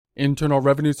Internal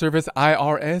Revenue Service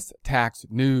IRS tax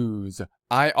news.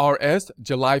 IRS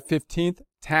July 15th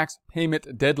tax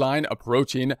payment deadline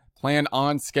approaching. Plan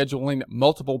on scheduling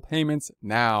multiple payments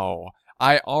now.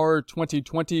 IR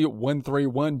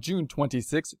 2020-131 June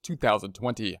 26,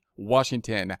 2020.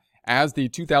 Washington. As the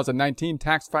 2019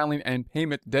 tax filing and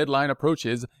payment deadline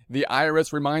approaches, the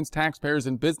IRS reminds taxpayers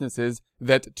and businesses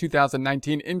that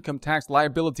 2019 income tax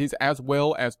liabilities as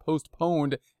well as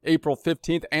postponed April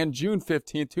 15th and June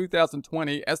 15th,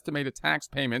 2020 estimated tax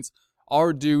payments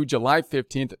are due July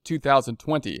 15th,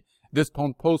 2020. This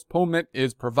postponement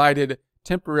is provided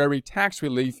temporary tax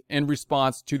relief in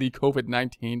response to the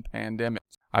COVID-19 pandemic.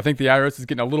 I think the IRS is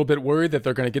getting a little bit worried that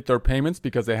they're going to get their payments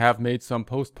because they have made some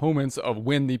postponements of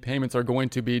when the payments are going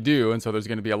to be due. And so there's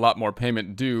going to be a lot more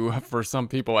payment due for some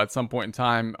people at some point in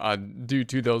time due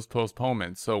to those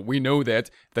postponements. So we know that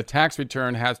the tax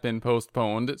return has been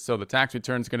postponed. So the tax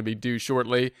return is going to be due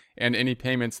shortly. And any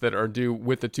payments that are due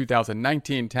with the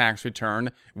 2019 tax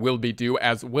return will be due,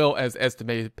 as well as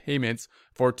estimated payments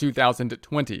for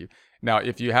 2020. Now,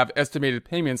 if you have estimated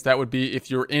payments, that would be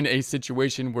if you're in a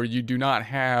situation where you do not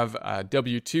have a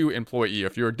W-2 employee.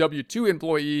 If you're a W-2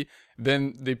 employee,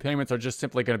 then the payments are just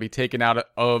simply going to be taken out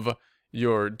of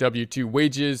your W-2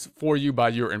 wages for you by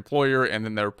your employer, and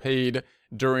then they're paid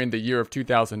during the year of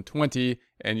 2020,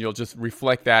 and you'll just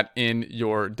reflect that in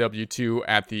your W-2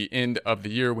 at the end of the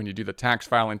year when you do the tax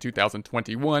file in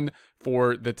 2021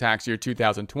 for the tax year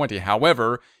 2020.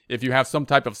 However, if you have some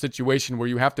type of situation where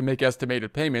you have to make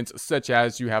estimated payments, such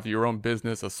as you have your own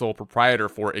business, a sole proprietor,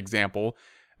 for example,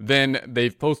 then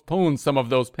they've postponed some of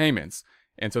those payments.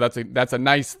 And so that's a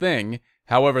nice thing.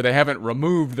 However, they haven't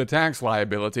removed the tax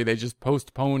liability. They just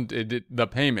postponed the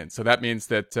payment. So that means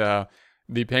that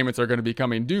the payments are going to be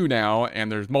coming due now,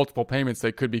 and there's multiple payments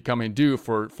that could be coming due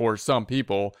for some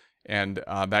people, and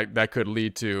that could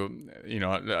lead to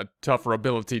a tougher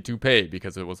ability to pay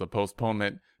because it was a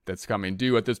postponement that's coming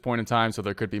due at this point in time. So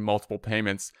there could be multiple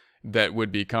payments that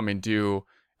would be coming due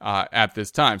at this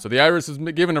time. So the IRS is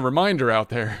giving a reminder out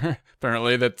there,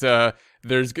 apparently, that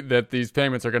these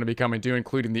payments are going to be coming due,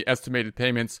 including the estimated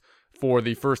payments for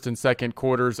the first and second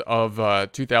quarters of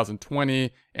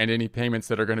 2020, and any payments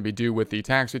that are going to be due with the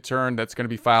tax return that's going to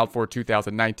be filed for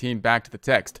 2019. Back to the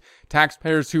text.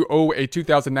 Taxpayers who owe a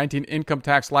 2019 income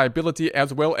tax liability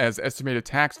as well as estimated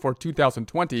tax for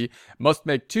 2020 must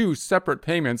make two separate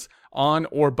payments on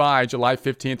or by July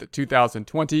 15th,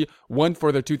 2020, one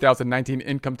for their 2019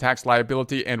 income tax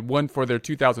liability and one for their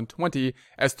 2020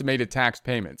 estimated tax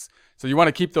payments. So you want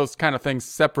to keep those kind of things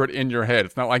separate in your head.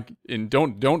 It's not like,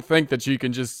 don't think that you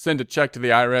can just send a check to the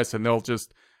IRS and they'll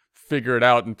just figure it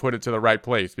out and put it to the right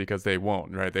place, because they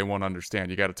won't, right? They won't understand.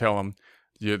 You got to tell them,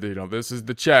 this is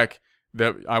the check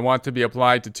that I want to be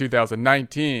applied to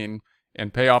 2019,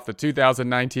 and pay off the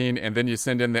 2019, and then you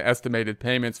send in the estimated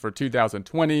payments for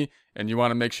 2020, and you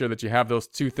want to make sure that you have those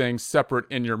two things separate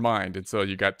in your mind. And so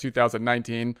you got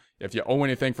 2019. If you owe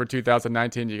anything for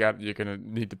 2019, you're gonna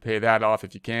need to pay that off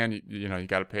if you can. You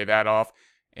got to pay that off,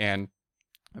 and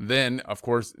then of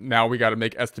course now we got to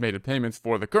make estimated payments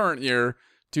for the current year,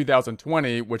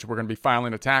 2020, which we're going to be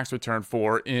filing a tax return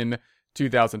for in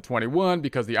 2021,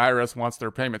 because the IRS wants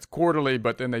their payments quarterly,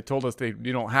 but then they told us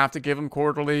you don't have to give them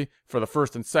quarterly for the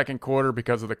first and second quarter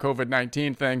because of the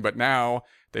COVID-19 thing, but now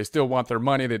they still want their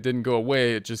money. That didn't go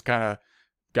away. It just kind of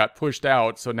got pushed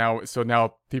out. So now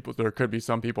there could be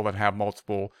some people that have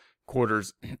multiple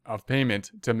quarters of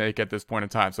payment to make at this point in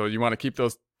time. So you want to keep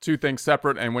those two things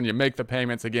separate, and when you make the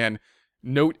payments, again,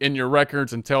 note in your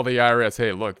records and tell the IRS,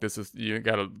 hey, look, you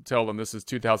got to tell them this is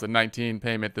 2019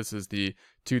 payment. This is the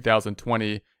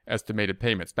 2020 estimated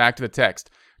payments. Back to the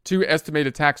text. Two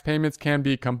estimated tax payments can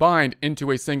be combined into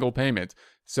a single payment.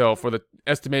 So for the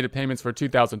estimated payments for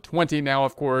 2020 now,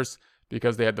 of course,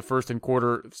 because they had the first and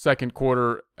second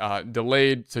quarter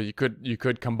delayed, so you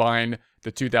could combine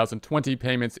the 2020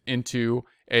 payments into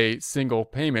a single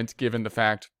payment, given the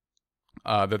fact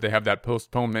that they have that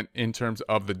postponement in terms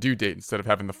of the due date. Instead of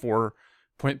having the 4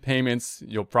 payments,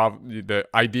 the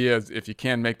idea is, if you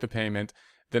can make the payment,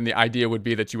 then the idea would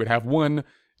be that you would have one,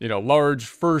 large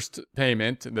first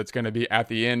payment that's going to be at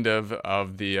the end of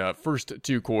the first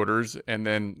 2 quarters, and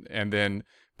then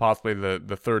possibly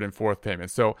the third and fourth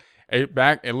payment. So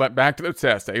back to the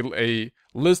test. A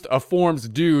list of forms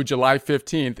due July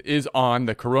 15th is on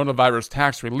the Coronavirus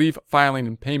Tax Relief Filing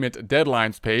and Payment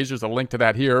Deadlines page. There's a link to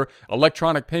that here.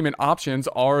 Electronic payment options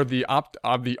are the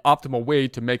optimal way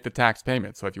to make the tax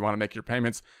payment. So if you want to make your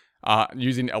payments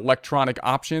using electronic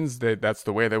options, that's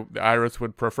the way the IRS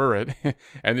would prefer it.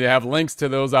 And you have links to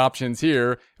those options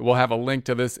here. We'll have a link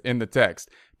to this in the text.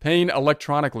 Paying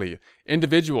electronically.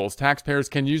 Individuals, taxpayers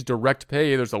can use direct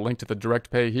pay. There's a link to the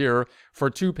direct pay here for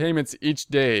 2 payments each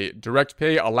day. Direct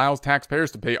pay allows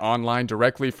taxpayers to pay online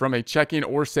directly from a checking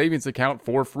or savings account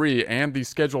for free, and the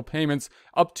schedule payments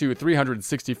up to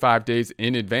 365 days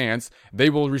in advance. They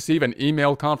will receive an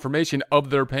email confirmation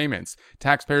of their payments.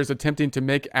 Taxpayers attempting to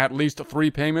make at least 3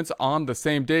 payments on the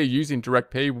same day using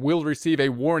direct pay will receive a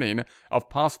warning of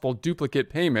possible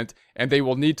duplicate payment, and they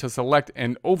will need to select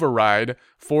an override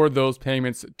for those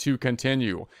payments to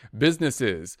continue.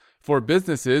 Businesses. For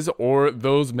businesses or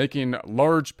those making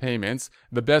large payments,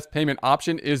 the best payment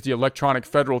option is the electronic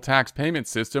federal tax payment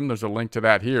system. There's a link to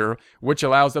that here, which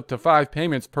allows up to 5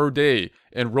 payments per day.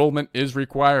 Enrollment is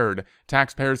required.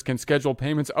 Taxpayers can schedule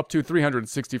payments up to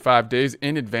 365 days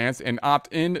in advance and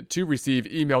opt in to receive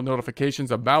email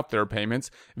notifications about their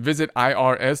payments. Visit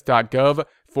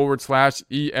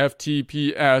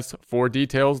irs.gov/EFTPS for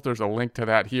details. There's a link to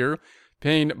that here.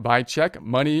 Paying by check,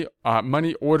 money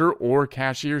order, or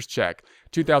cashier's check.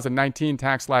 2019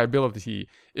 tax liability.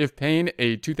 If paying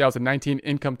a 2019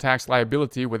 income tax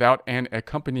liability without an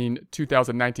accompanying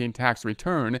 2019 tax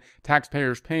return,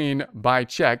 taxpayers paying by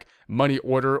check, money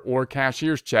order, or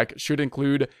cashier's check should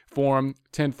include Form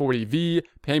 1040V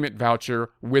payment voucher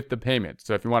with the payment.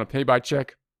 So if you want to pay by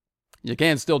check, you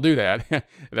can still do that.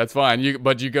 That's fine.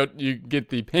 But you get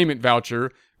the payment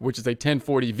voucher, which is a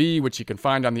 1040V, which you can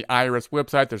find on the IRS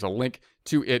website. There's a link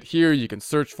to it here. You can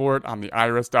search for it on the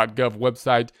irs.gov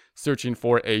website, searching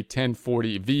for a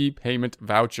 1040V payment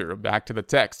voucher. Back to the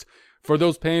text. For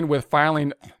those paying with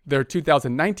filing their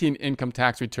 2019 income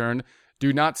tax return,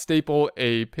 do not staple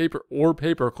a paper or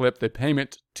paperclip the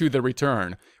payment to the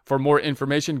return. For more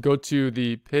information, go to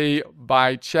the pay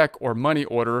by check or money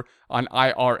order on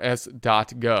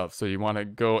irs.gov. So you want to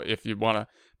go, if you want to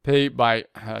pay by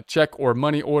check or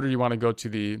money order, you want to go to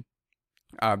the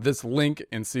this link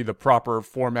and see the proper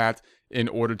format in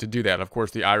order to do that. Of course,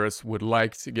 the IRS would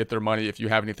like to get their money if you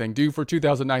have anything due for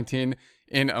 2019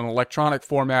 in an electronic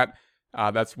format.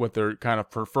 That's what they're kind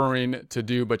of preferring to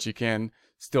do, but you can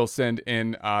still send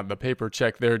in the paper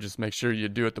check there. Just make sure you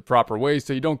do it the proper way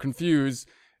so you don't confuse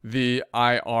the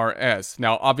IRS.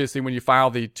 Now, obviously, when you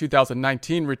file the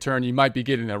 2019 return, you might be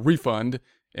getting a refund,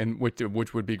 and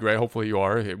which would be great. Hopefully you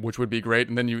are, which would be great.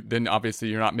 And then obviously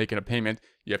you're not making a payment.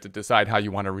 You have to decide how you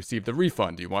want to receive the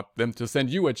refund. Do you want them to send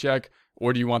you a check,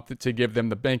 or do you want to give them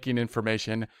the banking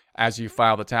information as you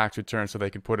file the tax return so they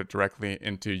can put it directly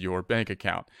into your bank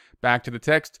account? Back to the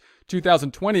text.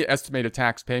 2020 estimated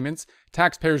tax payments.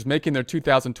 Taxpayers making their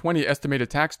 2020 estimated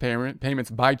tax payments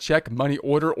by check, money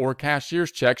order, or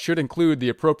cashier's check should include the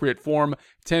appropriate Form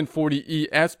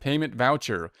 1040ES payment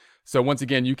voucher. So once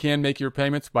again, you can make your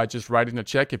payments by just writing a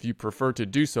check if you prefer to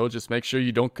do so. Just make sure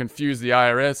you don't confuse the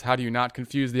IRS. How do you not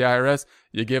confuse the IRS?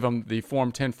 You give them the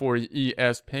Form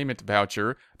 1040ES payment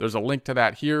voucher. There's a link to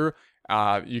that here.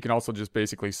 You can also just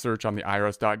basically search on the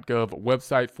irs.gov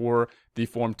website for the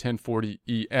Form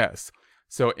 1040ES.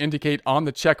 So indicate on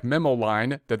the check memo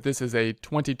line that this is a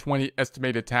 2020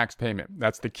 estimated tax payment.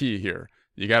 That's the key here.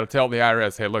 You got to tell the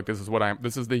IRS, hey, look, this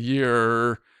is the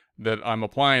year that I'm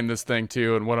applying this thing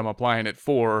to and what I'm applying it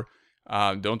for.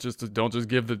 Don't just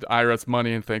give the IRS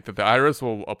money and think that the IRS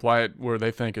will apply it where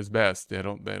they think is best.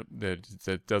 They'll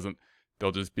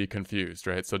just be confused,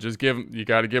 right? So you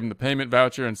got to give them the payment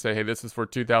voucher and say, hey, this is for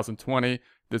 2020,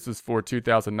 this is for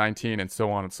 2019, and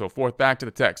so on and so forth. Back to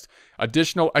the text.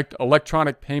 Additional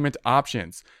electronic payment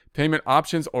options. Payment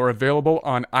options are available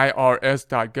on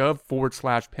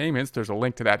irs.gov/payments. There's a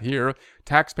link to that here.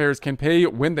 Taxpayers can pay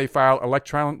when they file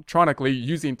electronically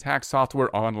using tax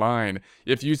software online.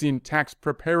 If using tax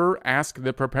preparer, ask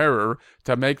the preparer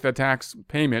to make the tax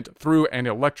payment through an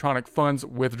electronic funds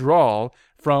withdrawal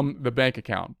from the bank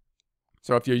account.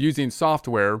 So if you're using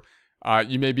software,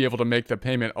 you may be able to make the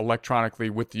payment electronically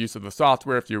with the use of the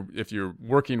software. If you're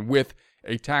working with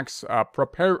a tax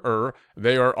preparer,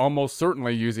 they are almost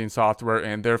certainly using software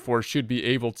and therefore should be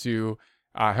able to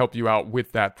help you out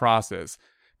with that process.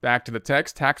 Back to the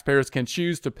text. Taxpayers can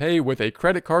choose to pay with a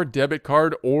credit card, debit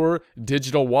card, or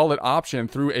digital wallet option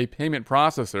through a payment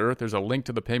processor. There's a link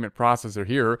to the payment processor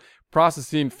here.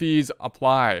 Processing fees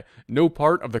apply. No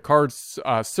part of the card's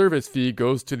service fee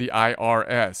goes to the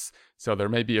IRS. So there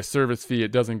may be a service fee.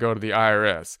 It doesn't go to the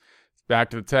IRS.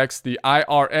 Back to the text. The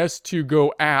IRS To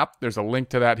Go app, there's a link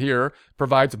to that here,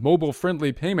 provides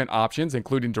mobile-friendly payment options,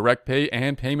 including direct pay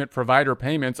and payment provider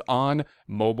payments on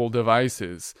mobile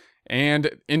devices.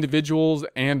 And individuals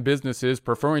and businesses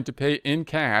preferring to pay in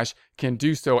cash can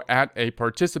do so at a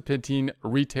participating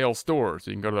retail store.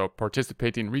 So you can go to a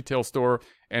participating retail store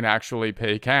and actually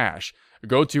pay cash.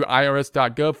 Go to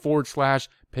irs.gov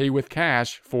pay with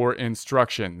cash for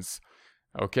instructions.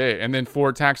 Okay, and then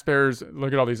for taxpayers,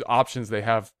 look at all these options they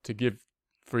have to give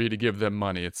for you to give them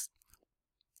money. It's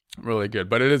really good,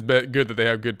 but it is good that they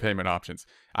have good payment options.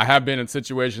 I have been in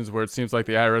situations where it seems like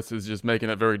the IRS is just making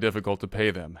it very difficult to pay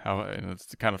them. And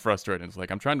it's kind of frustrating. It's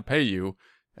like, I'm trying to pay you,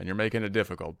 and you're making it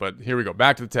difficult. But here we go.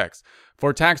 Back to the text.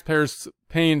 For taxpayers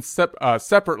paying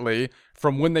separately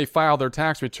from when they file their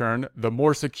tax return, the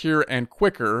more secure and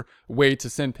quicker way to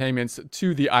send payments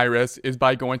to the IRS is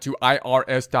by going to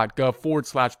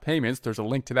irs.gov/payments. There's a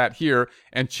link to that here,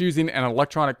 and choosing an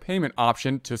electronic payment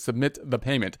option to submit the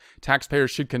payment.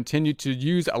 Taxpayers should continue to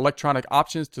use electronic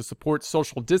options to support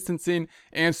social distancing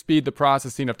and speed the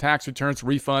processing of tax returns,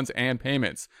 refunds, and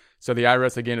payments. So the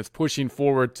IRS, again, is pushing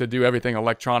forward to do everything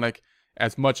electronic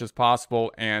as much as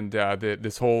possible. And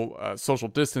this whole social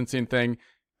distancing thing,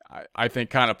 I think,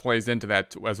 kind of plays into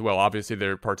that as well. Obviously,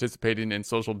 they're participating in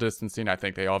social distancing. I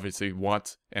think they obviously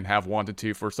want and have wanted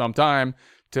to for some time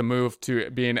to move to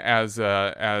being as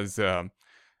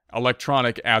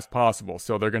electronic as possible.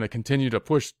 So they're going to continue to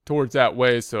push towards that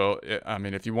way. So, I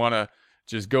mean, if you want to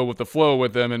just go with the flow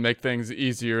with them and make things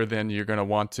easier, then you're going to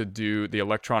want to do the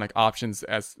electronic options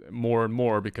as more and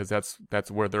more, because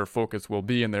that's where their focus will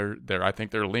be, and I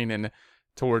think they're leaning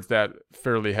towards that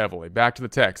fairly heavily. Back to the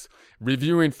text.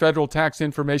 Reviewing federal tax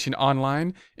information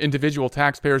online, individual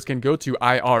taxpayers can go to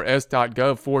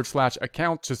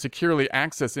irs.gov/account to securely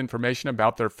access information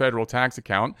about their federal tax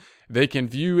account. They can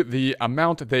view the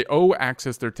amount they owe,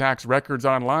 access their tax records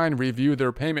online, review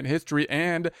their payment history,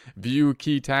 and view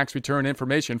key tax return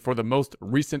information for the most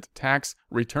recent tax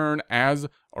return as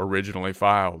originally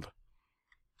filed.